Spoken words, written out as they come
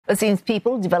It seems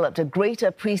people developed a greater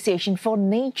appreciation for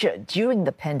nature during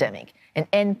the pandemic. An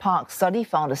NParks study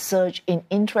found a surge in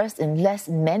interest in less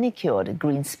manicured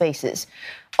green spaces.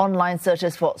 Online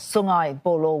searches for Sungei,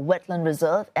 Buloh, Wetland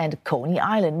Reserve and Coney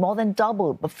Island more than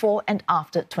doubled before and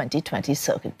after 2020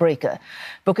 circuit breaker.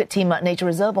 Bukit Timah Nature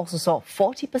Reserve also saw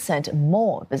 40%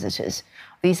 more visitors.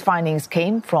 These findings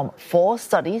came from 4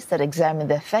 studies that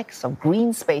examined the effects of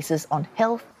green spaces on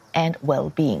health and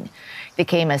well-being. They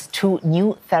came as 2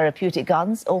 new therapeutic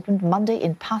gardens opened Monday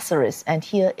in Pasir and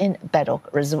here in Bedok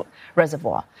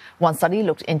Reservoir. One study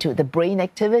looked into the brain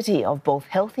activity of both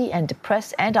healthy and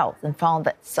depressed adults and found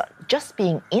that just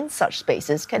being in such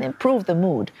spaces can improve the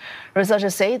mood.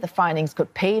 Researchers say the findings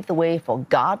could pave the way for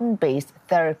garden-based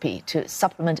therapy to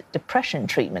supplement depression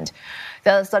treatment.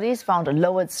 The other studies found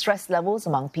lowered stress levels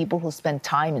among people who spend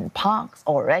time in parks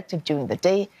or are active during the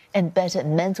day and better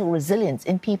mental resilience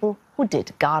in people who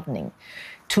did gardening.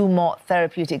 2 more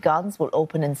therapeutic gardens will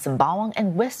open in Sembawang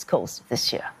and West Coast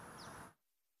this year.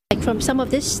 From some of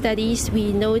these studies,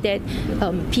 we know that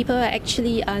people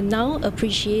are now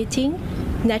appreciating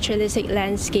naturalistic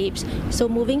landscapes. So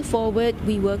moving forward,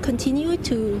 we will continue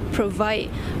to provide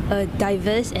a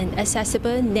diverse and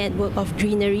accessible network of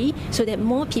greenery so that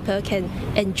more people can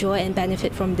enjoy and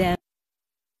benefit from them.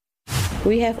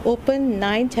 We have opened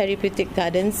 9 therapeutic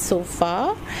gardens so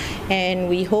far, and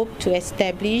we hope to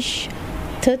establish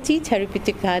 30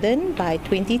 therapeutic gardens by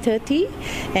 2030,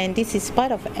 and this is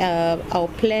part of our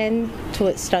plan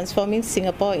towards transforming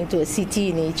Singapore into a city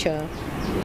in nature.